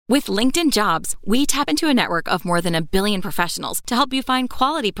With LinkedIn Jobs, we tap into a network of more than 1 billion professionals to help you find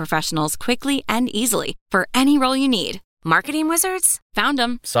quality professionals quickly and easily for any role you need. Marketing wizards? Found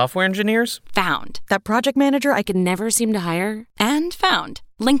them. Software engineers? Found. That project manager I could never seem to hire? And found.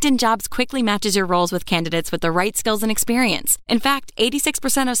 LinkedIn Jobs quickly matches your roles with candidates with the right skills and experience. In fact,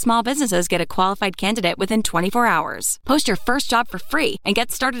 86% of small businesses get a qualified candidate within 24 hours. Post your first job for free and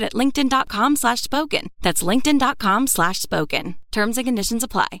get started at linkedin.com/spoken. That's linkedin.com/spoken. Terms and conditions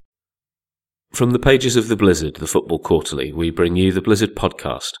apply. From the pages of The Blizzard, the Football Quarterly, we bring you the Blizzard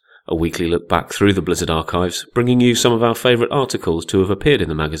Podcast, a weekly look back through the Blizzard archives, bringing you some of our favourite articles to have appeared in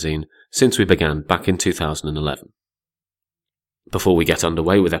the magazine since we began back in 2011. Before we get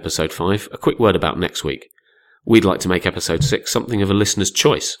underway with Episode 5, a quick word about next week. We'd like to make Episode 6 something of a listener's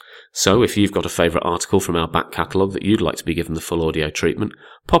choice, so if you've got a favourite article from our back catalogue that you'd like to be given the full audio treatment,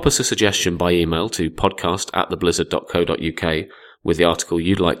 pop us a suggestion by email to podcast@theblizzard.co.uk with the article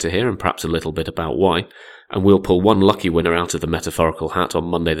you'd like to hear and perhaps a little bit about why, and we'll pull one lucky winner out of the metaphorical hat on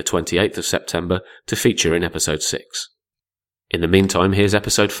Monday the 28th of September to feature in Episode 6. In the meantime, here's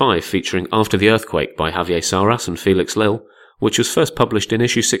Episode 5 featuring After the Earthquake by Javier Sauras and Felix Lil, which was first published in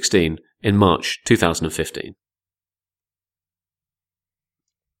issue 16 in March 2015.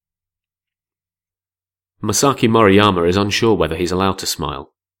 Masaki Moriyama is unsure whether he's allowed to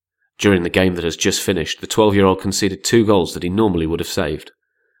smile. During the game that has just finished, the 12-year-old conceded 2 goals that he normally would have saved.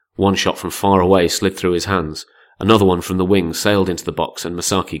 One shot from far away slid through his hands, another one from the wing sailed into the box and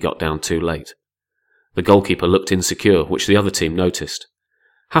Masaki got down too late. The goalkeeper looked insecure, which the other team noticed.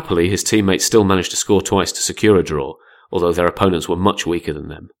 Happily, his teammates still managed to score twice to secure a draw, although their opponents were much weaker than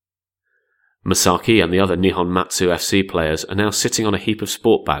them. Masaki and the other Nihon Matsu FC players are now sitting on a heap of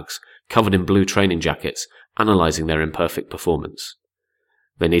sport bags, covered in blue training jackets, analysing their imperfect performance.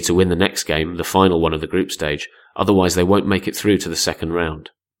 They need to win the next game, the final one of the group stage, otherwise they won't make it through to the second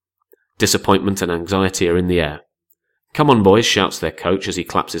round. Disappointment and anxiety are in the air. "Come on, boys," shouts their coach as he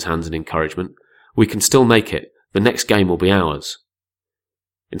claps his hands in encouragement. "We can still make it. The next game will be ours."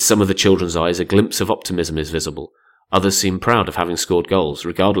 In some of the children's eyes, a glimpse of optimism is visible. Others seem proud of having scored goals,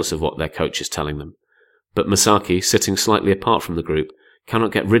 regardless of what their coach is telling them. But Masaki, sitting slightly apart from the group,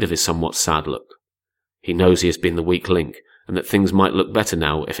 cannot get rid of his somewhat sad look. He knows he has been the weak link, and that things might look better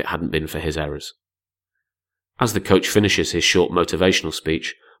now if it hadn't been for his errors. As the coach finishes his short motivational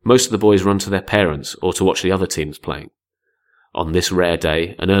speech, most of the boys run to their parents or to watch the other teams playing. On this rare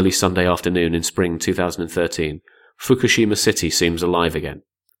day, an early Sunday afternoon in spring 2013, Fukushima City seems alive again.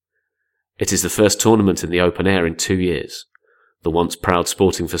 It is the first tournament in the open air in 2 years. The once proud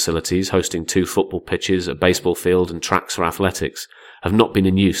sporting facilities, hosting 2 football pitches, a baseball field and tracks for athletics, have not been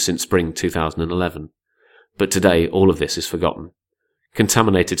in use since spring 2011. But today all of this is forgotten.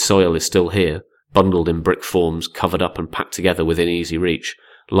 Contaminated soil is still here, bundled in brick forms, covered up and packed together within easy reach,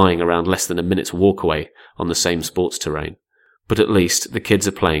 lying around less than a minute's walk away on the same sports terrain. But at least the kids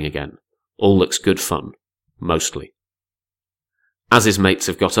are playing again. All looks good fun. Mostly. As his mates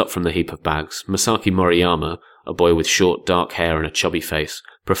have got up from the heap of bags, Masaki Moriyama, a boy with short dark hair and a chubby face,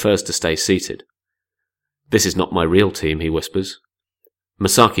 prefers to stay seated. "This is not my real team," he whispers.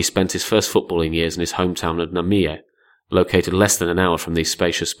 Masaki spent his first footballing years in his hometown of Namiye, located less than an hour from these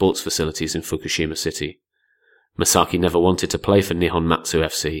spacious sports facilities in Fukushima City. Masaki never wanted to play for Nihon Matsu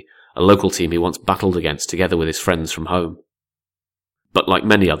FC, a local team he once battled against together with his friends from home. But like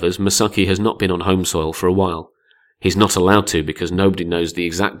many others, Masaki has not been on home soil for a while. He's not allowed to because nobody knows the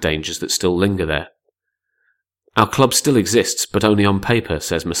exact dangers that still linger there. "Our club still exists, but only on paper,"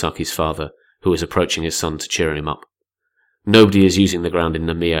 says Masaki's father, who is approaching his son to cheer him up. "Nobody is using the ground in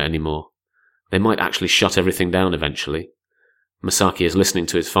Namiya anymore. They might actually shut everything down eventually." Masaki is listening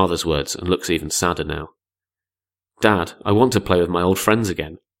to his father's words and looks even sadder now. "Dad, I want to play with my old friends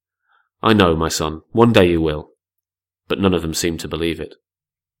again." "I know, my son. One day you will." But none of them seem to believe it.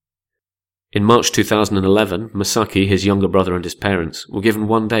 In March 2011, Masaki, his younger brother and his parents were given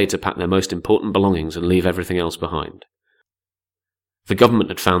 1 day to pack their most important belongings and leave everything else behind. The government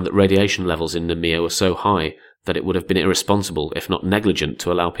had found that radiation levels in Namiya were so high that it would have been irresponsible, if not negligent, to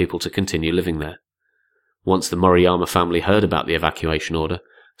allow people to continue living there. Once the Moriyama family heard about the evacuation order,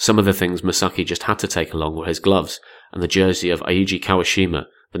 some of the things Masaki just had to take along were his gloves and the jersey of Eiji Kawashima,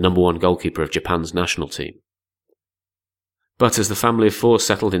 the #1 goalkeeper of Japan's national team. But as the family of 4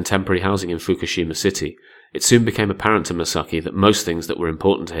 settled in temporary housing in Fukushima City, it soon became apparent to Masaki that most things that were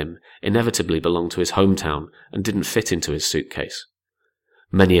important to him inevitably belonged to his hometown and didn't fit into his suitcase.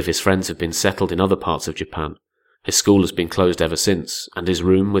 Many of his friends have been settled in other parts of Japan. His school has been closed ever since, and his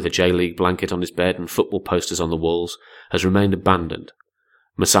room, with a J-League blanket on his bed and football posters on the walls, has remained abandoned.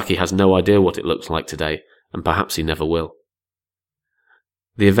 Masaki has no idea what it looks like today, and perhaps he never will.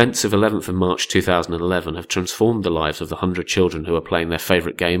 The events of 11th of March 2011 have transformed the lives of the 100 children who are playing their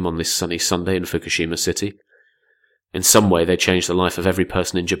favourite game on this sunny Sunday in Fukushima City. In some way, they changed the life of every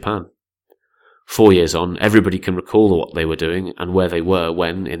person in Japan. 4 years on, everybody can recall what they were doing and where they were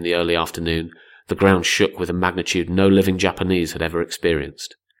when, in the early afternoon, the ground shook with a magnitude no living Japanese had ever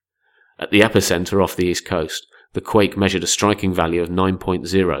experienced. At the epicentre off the east coast, the quake measured a striking value of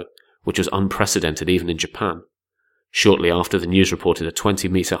 9.0, which was unprecedented even in Japan. Shortly after, the news reported a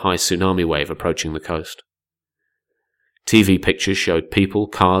 20-metre-high tsunami wave approaching the coast. TV pictures showed people,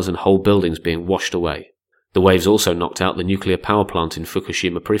 cars and whole buildings being washed away. The waves also knocked out the nuclear power plant in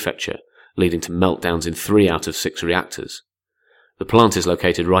Fukushima Prefecture, leading to meltdowns in 3 out of 6 reactors. The plant is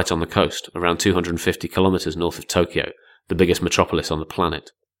located right on the coast, around 250 kilometres north of Tokyo, the biggest metropolis on the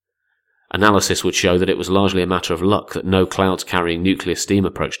planet. Analysis would show that it was largely a matter of luck that no clouds carrying nuclear steam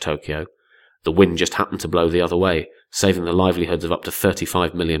approached Tokyo. The wind just happened to blow the other way, saving the livelihoods of up to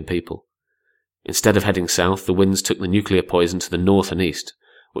 35 million people. Instead of heading south, the winds took the nuclear poison to the north and east,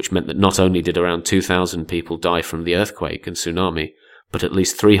 which meant that not only did around 2,000 people die from the earthquake and tsunami, but at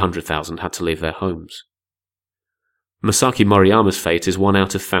least 300,000 had to leave their homes. Masaki Moriyama's fate is one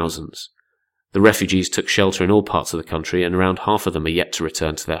out of thousands. The refugees took shelter in all parts of the country, and around half of them are yet to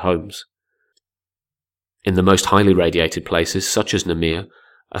return to their homes. In the most highly radiated places, such as Namiya,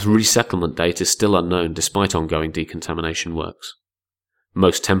 a resettlement date is still unknown despite ongoing decontamination works.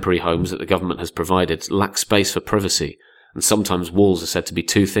 Most temporary homes that the government has provided lack space for privacy, and sometimes walls are said to be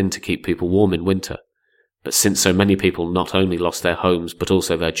too thin to keep people warm in winter. But since so many people not only lost their homes but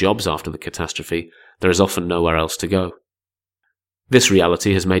also their jobs after the catastrophe, there is often nowhere else to go. This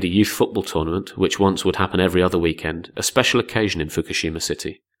reality has made a youth football tournament, which once would happen every other weekend, a special occasion in Fukushima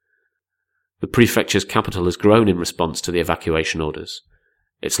City. The prefecture's capital has grown in response to the evacuation orders.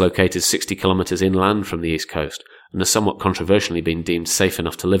 It's located 60 kilometres inland from the east coast and has somewhat controversially been deemed safe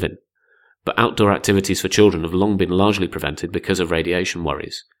enough to live in. But outdoor activities for children have long been largely prevented because of radiation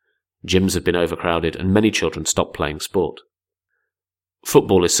worries. Gyms have been overcrowded and many children stopped playing sport.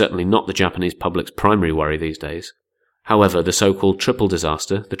 Football is certainly not the Japanese public's primary worry these days. However, the so-called triple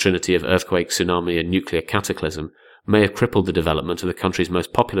disaster, the trinity of earthquake, tsunami and nuclear cataclysm, may have crippled the development of the country's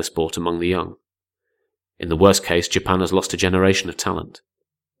most popular sport among the young. In the worst case, Japan has lost a generation of talent.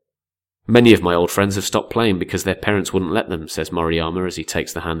 Many of my old friends have stopped playing because their parents wouldn't let them, says Moriyama as he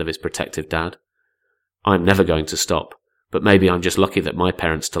takes the hand of his protective dad. I'm never going to stop, but maybe I'm just lucky that my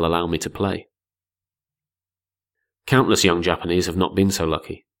parents still allow me to play. Countless young Japanese have not been so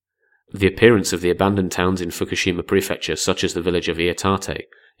lucky. The appearance of the abandoned towns in Fukushima Prefecture, such as the village of Iitate,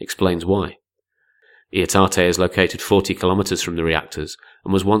 explains why. Iitate is located 40 kilometres from the reactors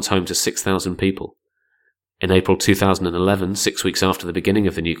and was once home to 6,000 people. In April 2011, 6 weeks after the beginning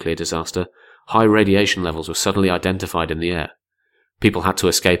of the nuclear disaster, high radiation levels were suddenly identified in the air. People had to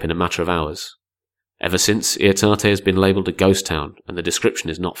escape in a matter of hours. Ever since, Iitate has been labelled a ghost town, and the description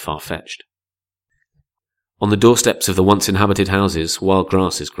is not far-fetched. On the doorsteps of the once-inhabited houses, wild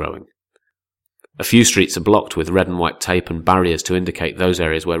grass is growing. A few streets are blocked with red and white tape and barriers to indicate those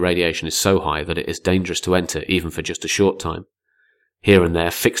areas where radiation is so high that it is dangerous to enter even for just a short time. Here and there,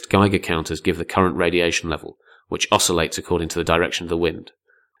 fixed Geiger counters give the current radiation level, which oscillates according to the direction of the wind.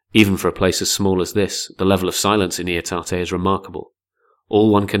 Even for a place as small as this, the level of silence in Iitate is remarkable. All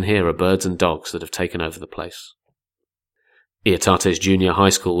one can hear are birds and dogs that have taken over the place. Iitate's junior high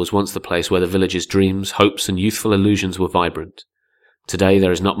school was once the place where the village's dreams, hopes and youthful illusions were vibrant. Today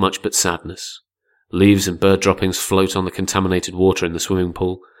there is not much but sadness. Leaves and bird droppings float on the contaminated water in the swimming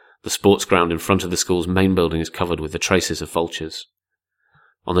pool. The sports ground in front of the school's main building is covered with the traces of vultures.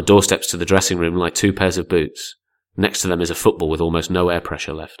 On the doorsteps to the dressing room lie 2 pairs of boots. Next to them is a football with almost no air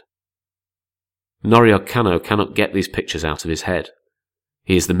pressure left. Noriyuki Kano cannot get these pictures out of his head.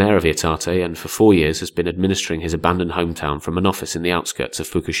 He is the mayor of Iitate and for 4 years has been administering his abandoned hometown from an office in the outskirts of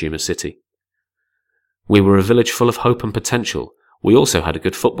Fukushima City. We were a village full of hope and potential. We also had a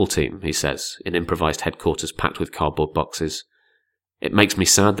good football team, he says, in improvised headquarters packed with cardboard boxes. It makes me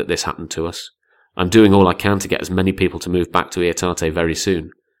sad that this happened to us. I'm doing all I can to get as many people to move back to Iitate very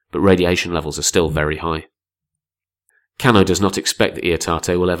soon, but radiation levels are still very high. Kano does not expect that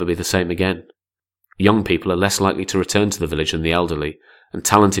Iitate will ever be the same again. Young people are less likely to return to the village than the elderly, and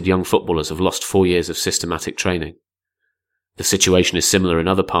talented young footballers have lost 4 years of systematic training. The situation is similar in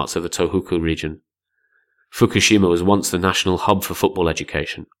other parts of the Tohoku region. Fukushima was once the national hub for football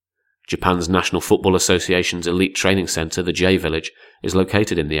education. Japan's National Football Association's elite training centre, the J-Village, is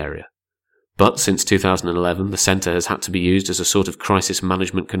located in the area. But since 2011, the centre has had to be used as a sort of crisis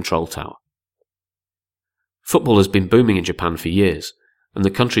management control tower. Football has been booming in Japan for years, and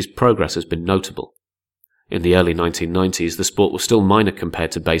the country's progress has been notable. In the early 1990s, the sport was still minor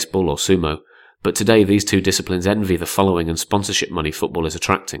compared to baseball or sumo, but today these two disciplines envy the following and sponsorship money football is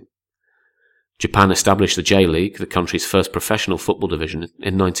attracting. Japan established the J-League, the country's first professional football division,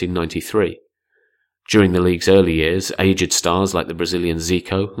 in 1993. During the league's early years, aged stars like the Brazilian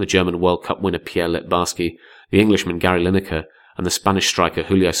Zico, the German World Cup winner Pierre Littbarski, the Englishman Gary Lineker, and the Spanish striker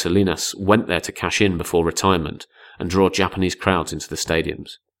Julio Salinas went there to cash in before retirement and draw Japanese crowds into the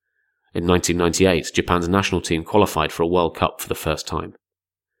stadiums. In 1998, Japan's national team qualified for a World Cup for the first time.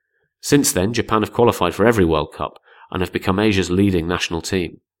 Since then, Japan have qualified for every World Cup and have become Asia's leading national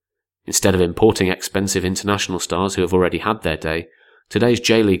team. Instead of importing expensive international stars who have already had their day, today's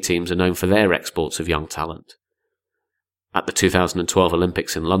J-League teams are known for their exports of young talent. At the 2012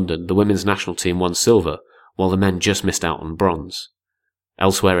 Olympics in London, the women's national team won silver, while the men just missed out on bronze.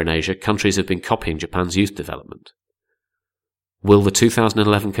 Elsewhere in Asia, countries have been copying Japan's youth development. Will the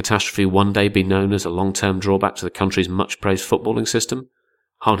 2011 catastrophe one day be known as a long-term drawback to the country's much-praised footballing system?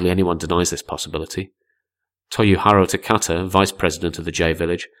 Hardly anyone denies this possibility. Toyohiro Takata, vice president of the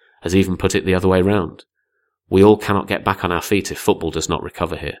J-Village, has even put it the other way round. We all cannot get back on our feet if football does not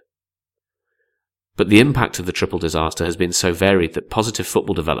recover here. But the impact of the triple disaster has been so varied that positive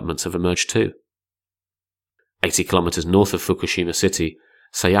football developments have emerged too. 80 kilometers north of Fukushima City,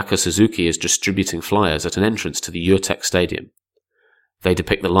 Sayaka Suzuki is distributing flyers at an entrance to the Urtec Stadium. They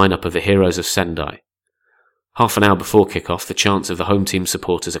depict the lineup of the heroes of Sendai. Half an hour before kick-off, the chants of the home team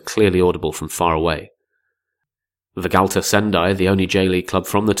supporters are clearly audible from far away. Vegalta Sendai, the only J-League club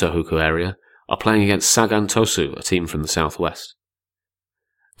from the Tohoku area, are playing against Sagan Tosu, a team from the southwest.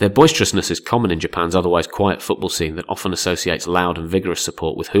 Their boisterousness is common in Japan's otherwise quiet football scene that often associates loud and vigorous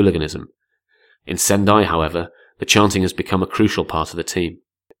support with hooliganism. In Sendai, however, the chanting has become a crucial part of the team.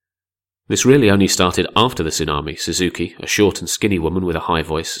 This really only started after the tsunami, Suzuki, a short and skinny woman with a high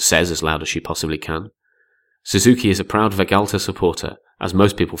voice, says as loud as she possibly can. Suzuki is a proud Vegalta supporter, as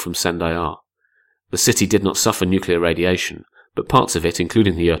most people from Sendai are. The city did not suffer nuclear radiation, but parts of it,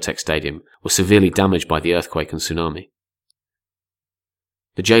 including the Urtec Stadium, were severely damaged by the earthquake and tsunami.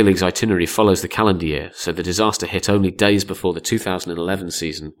 The J-League's itinerary follows the calendar year, so the disaster hit only days before the 2011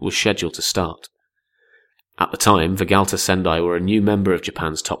 season was scheduled to start. At the time, Vegalta Sendai were a new member of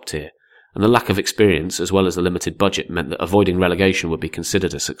Japan's top tier, and the lack of experience as well as the limited budget meant that avoiding relegation would be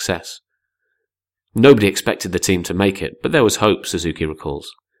considered a success. Nobody expected the team to make it, but there was hope, Suzuki recalls.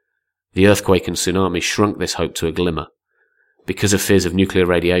 The earthquake and tsunami shrunk this hope to a glimmer. Because of fears of nuclear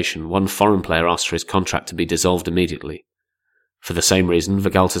radiation, one foreign player asked for his contract to be dissolved immediately. For the same reason,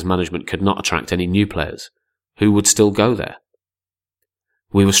 Vegalta's management could not attract any new players. Who would still go there?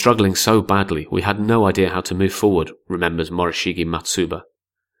 We were struggling so badly, we had no idea how to move forward, remembers Morishige Matsuba.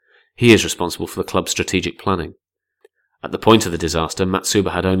 He is responsible for the club's strategic planning. At the point of the disaster,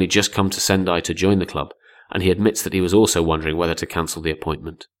 Matsuba had only just come to Sendai to join the club, and he admits that he was also wondering whether to cancel the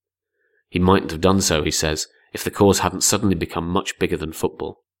appointment. He mightn't have done so, he says, if the cause hadn't suddenly become much bigger than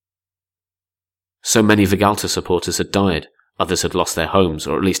football. So many Vegalta supporters had died, others had lost their homes,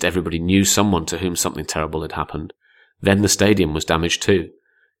 or at least everybody knew someone to whom something terrible had happened. Then the stadium was damaged too.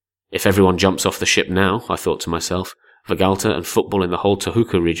 If everyone jumps off the ship now, I thought to myself, Vegalta and football in the whole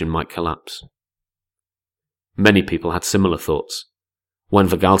Tohoku region might collapse. Many people had similar thoughts. When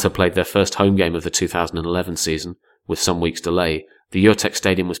Vegalta played their first home game of the 2011 season, with some weeks' delay, the Urtec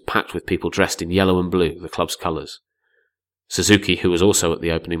Stadium was packed with people dressed in yellow and blue, the club's colours. Suzuki, who was also at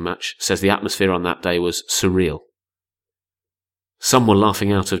the opening match, says the atmosphere on that day was surreal. Some were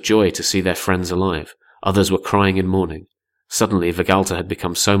laughing out of joy to see their friends alive, others were crying in mourning. Suddenly, Vegalta had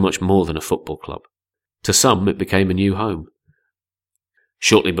become so much more than a football club. To some, it became a new home.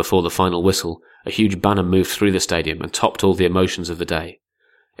 Shortly before the final whistle, a huge banner moved through the stadium and topped all the emotions of the day.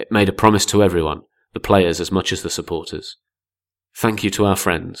 It made a promise to everyone, the players as much as the supporters. Thank you to our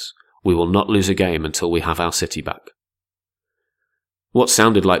friends. We will not lose a game until we have our city back. What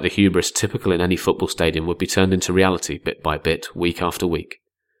sounded like the hubris typical in any football stadium would be turned into reality bit by bit, week after week.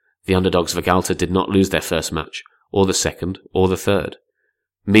 The underdogs Vegalta did not lose their first match, or the second, or the third.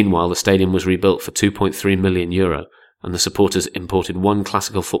 Meanwhile, the stadium was rebuilt for €2.3 million, and the supporters imported one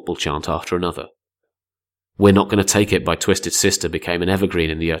classical football chant after another. We're Not Gonna Take It by Twisted Sister became an evergreen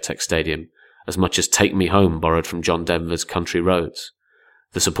in the Urtec Stadium, as much as Take Me Home borrowed from John Denver's Country Roads.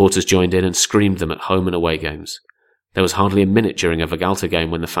 The supporters joined in and screamed them at home and away games. There was hardly a minute during a Vegalta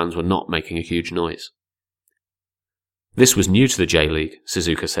game when the fans were not making a huge noise. This was new to the J-League,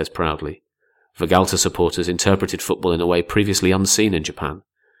 Suzuka says proudly. Vegalta supporters interpreted football in a way previously unseen in Japan,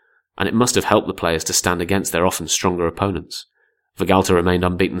 and it must have helped the players to stand against their often stronger opponents. Vegalta remained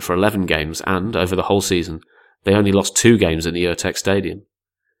unbeaten for 11 games and, over the whole season, they only lost 2 games in the Urtec Stadium.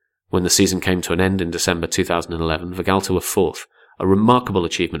 When the season came to an end in December 2011, Vegalta were fourth, a remarkable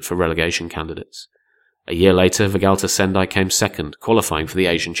achievement for relegation candidates. A year later, Vegalta Sendai came second, qualifying for the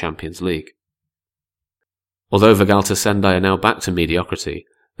Asian Champions League. Although Vegalta Sendai are now back to mediocrity,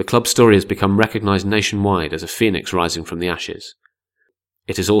 the club's story has become recognised nationwide as a phoenix rising from the ashes.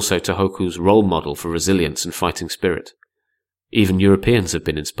 It is also Tohoku's role model for resilience and fighting spirit. Even Europeans have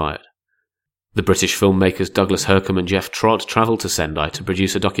been inspired. The British filmmakers Douglas Hercombe and Jeff Trott travelled to Sendai to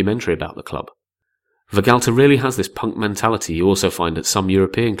produce a documentary about the club. Vegalta really has this punk mentality you also find at some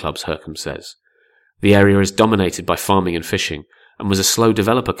European clubs, Hercombe says. The area is dominated by farming and fishing, and was a slow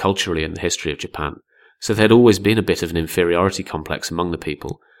developer culturally in the history of Japan, so there had always been a bit of an inferiority complex among the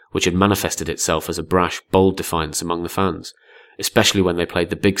people, which had manifested itself as a brash, bold defiance among the fans, especially when they played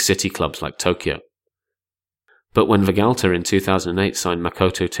the big city clubs like Tokyo. But when Vegalta in 2008 signed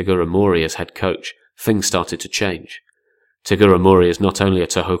Makoto Tegura Mori as head coach, things started to change. Tegura Mori is not only a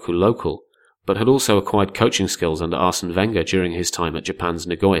Tohoku local, but had also acquired coaching skills under Arsene Wenger during his time at Japan's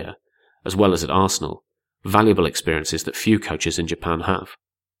Nagoya, as well as at Arsenal, valuable experiences that few coaches in Japan have.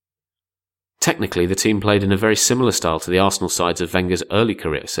 Technically, the team played in a very similar style to the Arsenal sides of Wenger's early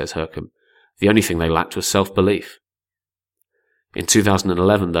career, says Hercombe. The only thing they lacked was self-belief. In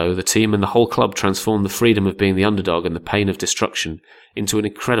 2011, though, the team and the whole club transformed the freedom of being the underdog and the pain of destruction into an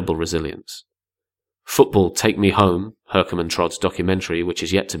incredible resilience. Football Take Me Home, Hercombe and Trott's documentary, which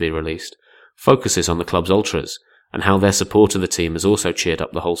is yet to be released, focuses on the club's ultras and how their support of the team has also cheered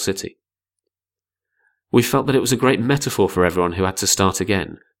up the whole city. We felt that it was a great metaphor for everyone who had to start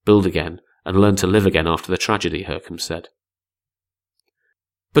again, build again, and learn to live again after the tragedy, Hercombe said.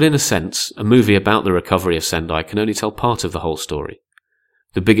 But in a sense, a movie about the recovery of Sendai can only tell part of the whole story.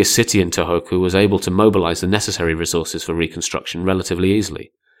 The biggest city in Tohoku was able to mobilize the necessary resources for reconstruction relatively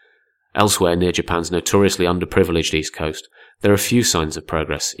easily. Elsewhere near Japan's notoriously underprivileged East Coast, there are few signs of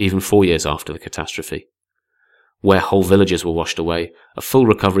progress, even 4 years after the catastrophe. Where whole villages were washed away, a full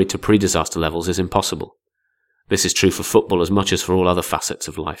recovery to pre-disaster levels is impossible. This is true for football as much as for all other facets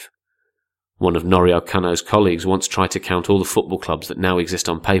of life. One of Norio Kano's colleagues once tried to count all the football clubs that now exist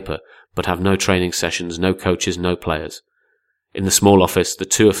on paper, but have no training sessions, no coaches, no players. In the small office, the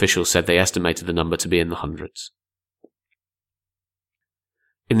two officials said they estimated the number to be in the hundreds.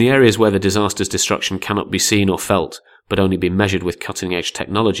 In the areas where the disaster's destruction cannot be seen or felt, but only be measured with cutting-edge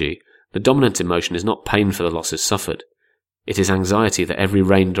technology, the dominant emotion is not pain for the losses suffered. It is anxiety that every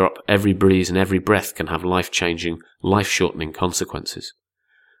raindrop, every breeze, and every breath can have life-changing, life-shortening consequences.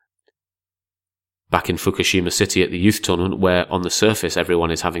 Back in Fukushima City at the youth tournament, where on the surface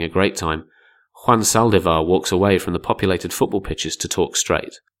everyone is having a great time, Juan Saldivar walks away from the populated football pitches to talk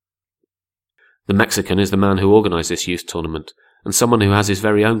straight. The Mexican is the man who organised this youth tournament, and someone who has his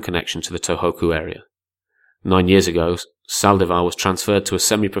very own connection to the Tohoku area. 9 years ago, Saldivar was transferred to a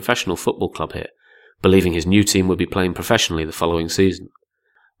semi-professional football club here, believing his new team would be playing professionally the following season.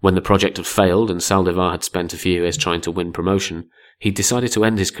 When the project had failed and Saldivar had spent a few years trying to win promotion, he decided to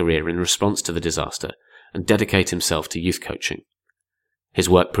end his career in response to the disaster and dedicate himself to youth coaching. His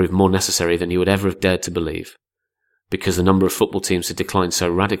work proved more necessary than he would ever have dared to believe. Because the number of football teams had declined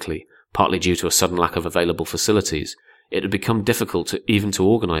so radically, partly due to a sudden lack of available facilities, it had become difficult even to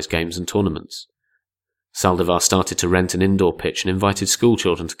organise games and tournaments. Saldivar started to rent an indoor pitch and invited school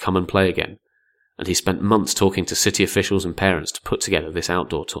children to come and play again, and he spent months talking to city officials and parents to put together this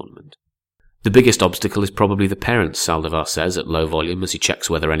outdoor tournament. The biggest obstacle is probably the parents, Saldivar says at low volume as he checks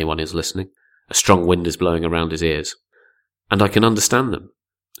whether anyone is listening. A strong wind is blowing around his ears. And I can understand them.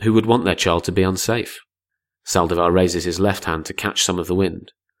 Who would want their child to be unsafe? Saldivar raises his left hand to catch some of the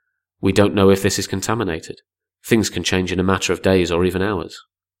wind. We don't know if this is contaminated. Things can change in a matter of days or even hours.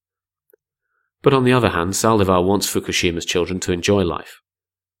 But on the other hand, Saldivar wants Fukushima's children to enjoy life.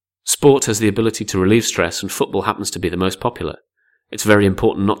 Sport has the ability to relieve stress, and football happens to be the most popular. It's very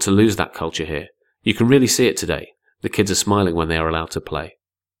important not to lose that culture here. You can really see it today. The kids are smiling when they are allowed to play.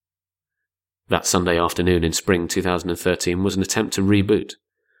 That Sunday afternoon in spring 2013 was an attempt to reboot.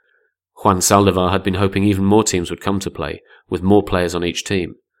 Juan Saldivar had been hoping even more teams would come to play, with more players on each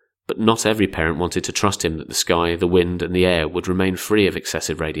team. But not every parent wanted to trust him that the sky, the wind, and the air would remain free of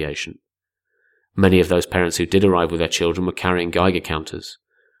excessive radiation. Many of those parents who did arrive with their children were carrying Geiger counters.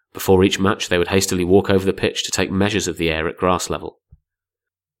 Before each match, they would hastily walk over the pitch to take measures of the air at grass level.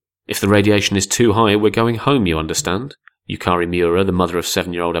 If the radiation is too high, we're going home, you understand? Yukari Miura, the mother of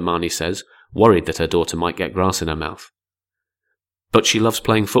 7-year-old Amani, says, worried that her daughter might get grass in her mouth. But she loves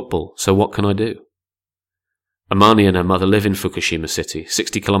playing football, so what can I do? Amani and her mother live in Fukushima City,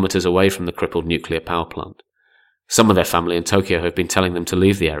 60 kilometers away from the crippled nuclear power plant. Some of their family in Tokyo have been telling them to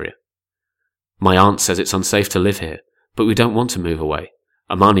leave the area. My aunt says it's unsafe to live here, but we don't want to move away.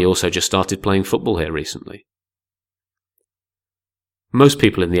 Amani also just started playing football here recently. Most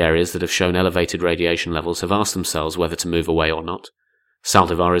people in the areas that have shown elevated radiation levels have asked themselves whether to move away or not.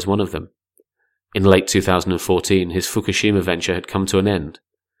 Saldivar is one of them. In late 2014, his Fukushima venture had come to an end.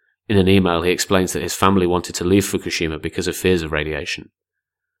 In an email, he explains that his family wanted to leave Fukushima because of fears of radiation.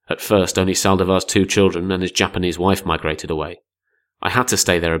 At first, only Saldivar's 2 children and his Japanese wife migrated away. I had to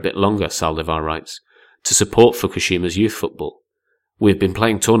stay there a bit longer, Saldivar writes, to support Fukushima's youth football. We have been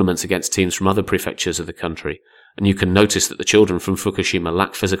playing tournaments against teams from other prefectures of the country, and you can notice that the children from Fukushima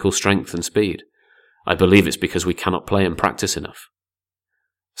lack physical strength and speed. I believe it's because we cannot play and practice enough.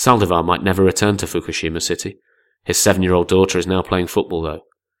 Saldivar might never return to Fukushima City. His 7-year-old daughter is now playing football, though.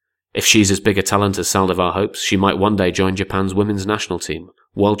 If she's as big a talent as Saldivar hopes, she might one day join Japan's women's national team,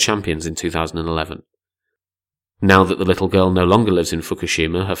 world champions in 2011. Now that the little girl no longer lives in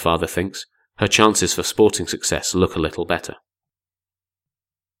Fukushima, her father thinks, her chances for sporting success look a little better.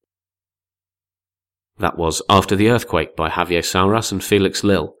 That was After the Earthquake by Javier Sauras and Felix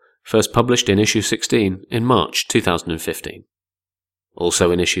Lil, first published in issue 16 in March 2015.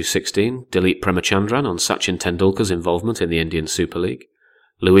 Also in issue 16, Dileep Premachandran on Sachin Tendulkar's involvement in the Indian Super League,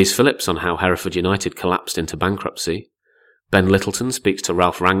 Louise Phillips on how Hereford United collapsed into bankruptcy, Ben Littleton speaks to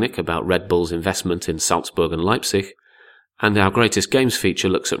Ralph Rangnick about Red Bull's investment in Salzburg and Leipzig, and our Greatest Games feature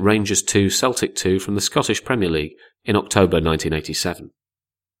looks at Rangers 2, Celtic 2 from the Scottish Premier League in October 1987.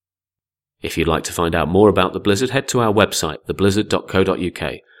 If you'd like to find out more about The Blizzard, head to our website,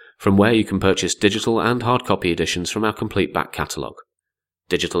 theblizzard.co.uk, from where you can purchase digital and hard copy editions from our complete back catalogue.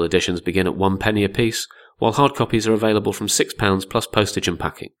 Digital editions begin at 1 penny a piece, while hard copies are available from £6 plus postage and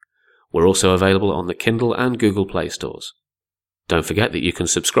packing. We're also available on the Kindle and Google Play stores. Don't forget that you can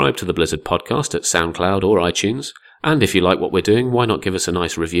subscribe to the Blizzard podcast at SoundCloud or iTunes, and if you like what we're doing, why not give us a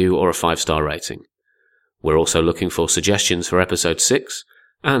nice review or a 5-star rating. We're also looking for suggestions for episode 6,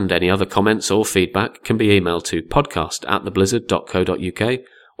 and any other comments or feedback can be emailed to podcast@theblizzard.co.uk,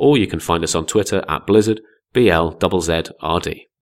 or you can find us on Twitter at Blizzard, BLZZRD.